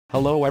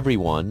Hello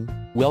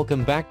everyone,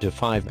 welcome back to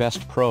 5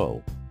 Best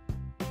Pro.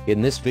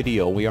 In this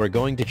video we are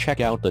going to check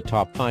out the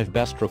top 5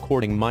 best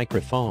recording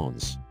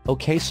microphones.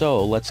 Okay,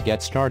 so let's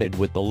get started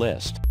with the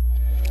list.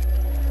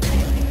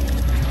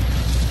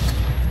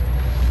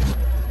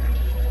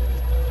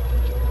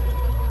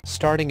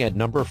 Starting at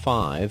number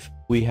 5,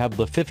 we have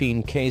the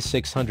Fifine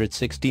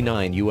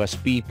K669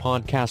 USB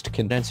podcast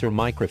condenser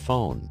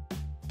microphone.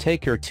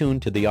 Take your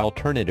tune to the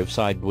alternative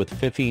side with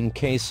Fifine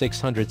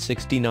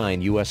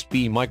K669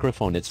 USB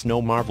microphone. It's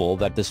no marvel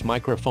that this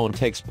microphone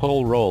takes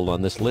pole role on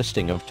this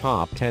listing of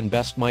top 10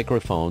 best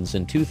microphones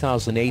in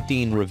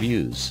 2018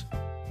 reviews.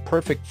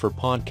 Perfect for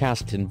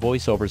podcast and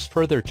voiceovers,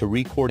 further to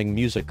recording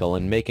musical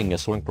and making a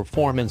swing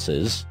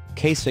performances,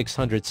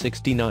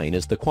 K669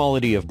 is the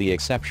quality of the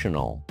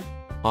exceptional.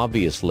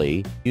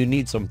 Obviously, you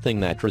need something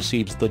that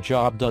receives the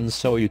job done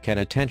so you can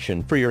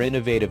attention for your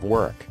innovative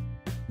work.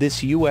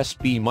 This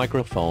USB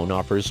microphone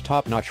offers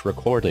top-notch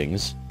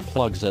recordings,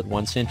 plugs at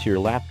once into your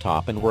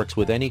laptop and works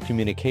with any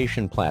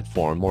communication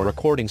platform or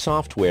recording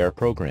software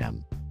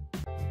program.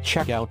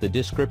 Check out the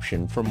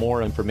description for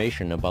more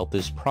information about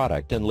this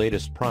product and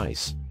latest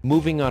price.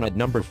 Moving on, at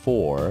number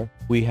 4,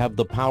 we have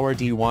the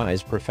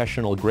PowerDeWise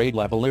professional grade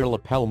Lavalier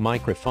Lapel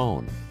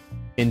microphone.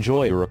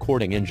 Enjoy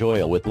recording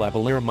with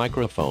Lavalier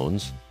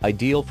microphones,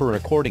 ideal for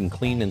recording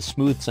clean and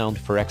smooth sound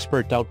for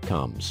expert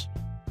outcomes.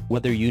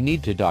 Whether you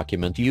need to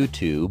document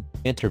YouTube,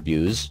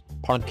 interviews,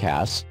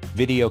 podcasts,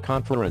 video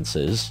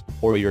conferences,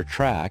 or your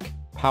track,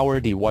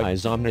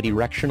 PowerDeWise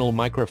omnidirectional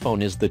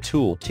microphone is the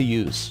tool to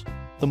use.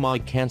 The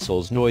mic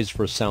cancels noise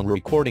for sound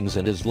recordings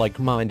and is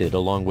like-minded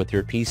along with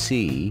your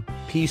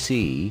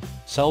PC,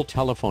 cell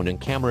telephone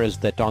and cameras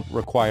that don't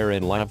require a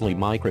Lavalier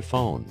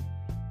microphone.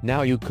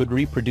 Now you could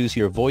reproduce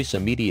your voice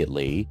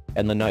immediately,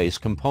 and the nice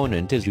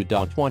component is you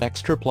don't want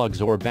extra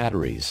plugs or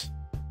batteries.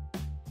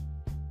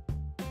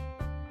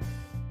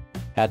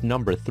 At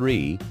number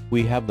 3,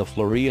 we have the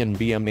Floureon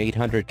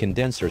BM800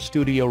 condenser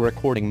studio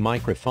recording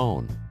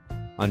microphone.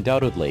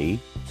 Undoubtedly,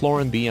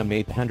 Floureon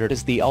BM800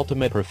 is the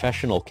ultimate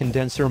professional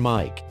condenser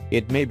mic.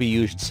 It may be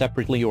used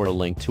separately or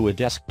linked to a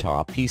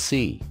desktop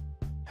PC.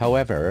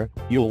 However,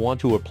 you'll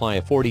want to apply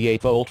a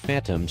 48-volt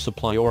phantom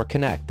supply or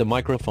connect the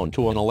microphone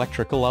to an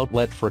electrical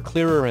outlet for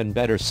clearer and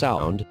better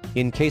sound,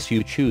 in case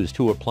you choose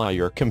to apply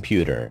your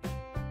computer.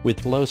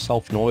 With low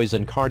self-noise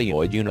and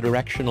cardioid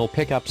unidirectional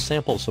pickup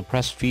sample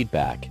suppress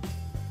feedback.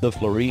 The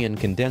Floureon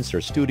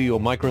condenser studio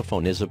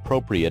microphone is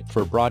appropriate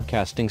for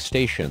broadcasting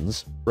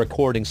stations,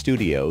 recording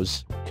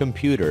studios,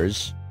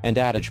 computers, and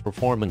adage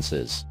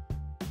performances.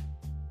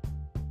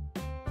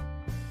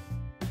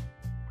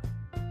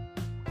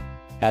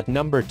 At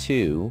number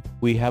 2,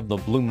 we have the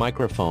Blue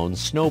Microphone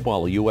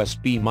Snowball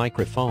USB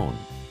microphone.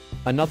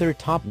 Another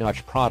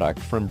top-notch product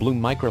from Blue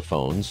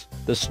Microphones,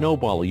 the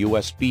Snowball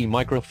USB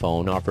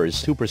microphone offers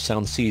super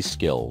sound C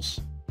skills.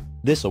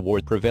 This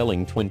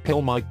award-prevailing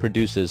twin-pill mic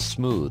produces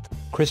smooth,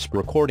 crisp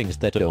recordings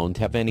that don't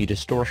have any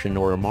distortion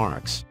or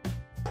remarks.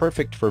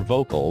 Perfect for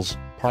vocals,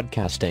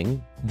 podcasting,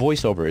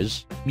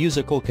 voiceovers,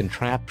 musical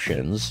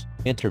contraptions,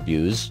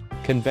 interviews,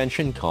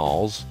 convention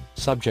calls,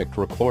 subject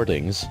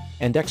recordings,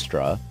 and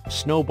extra.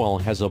 Snowball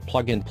has a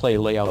plug-and-play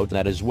layout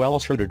that is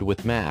well-suited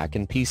with Mac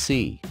and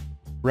PC.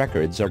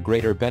 Records are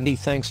greater bendy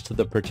thanks to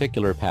the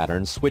particular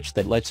pattern switch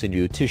that lets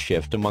you to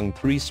shift among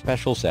 3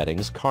 special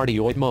settings: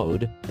 cardioid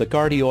mode, the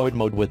cardioid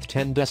mode with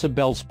 10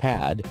 decibels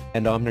pad,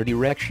 and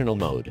omnidirectional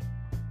mode.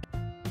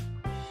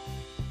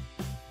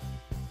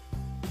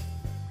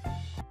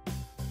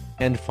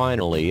 And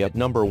finally, at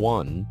number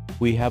 1,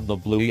 we have the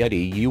Blue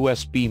Yeti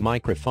USB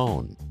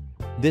microphone.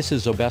 This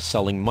is a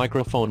best-selling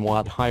microphone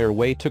watt higher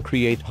way to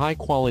create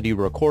high-quality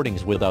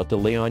recordings without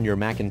delay on your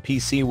Mac and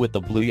PC with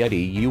the Blue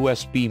Yeti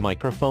USB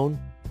microphone.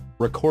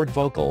 Record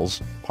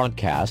vocals,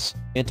 podcasts,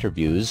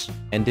 interviews,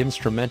 and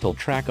instrumental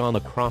track on the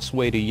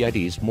crossway to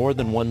Yeti's more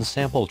than one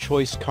sample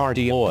choice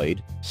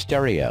cardioid,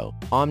 stereo,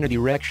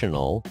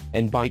 omnidirectional,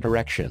 and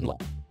bidirectional.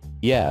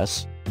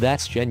 Yes,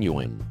 that's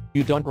genuine.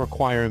 You don't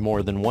require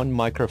more than 1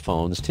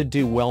 microphones to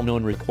do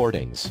well-known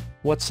recordings.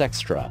 What's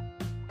extra?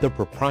 The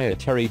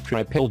proprietary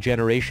triple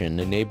generation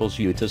enables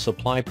you to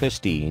supply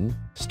pristine,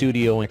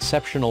 studio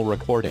exceptional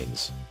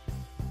recordings.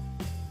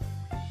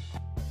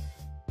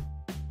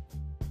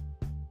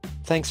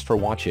 Thanks for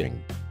watching.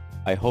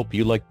 I hope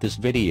you liked this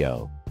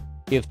video.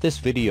 If this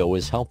video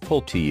is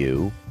helpful to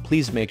you,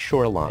 please make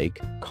sure to like,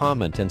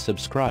 comment and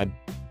subscribe.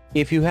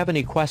 If you have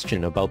any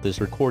question about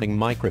this recording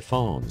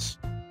microphones,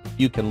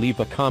 you can leave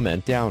a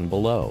comment down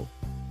below.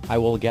 I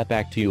will get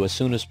back to you as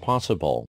soon as possible.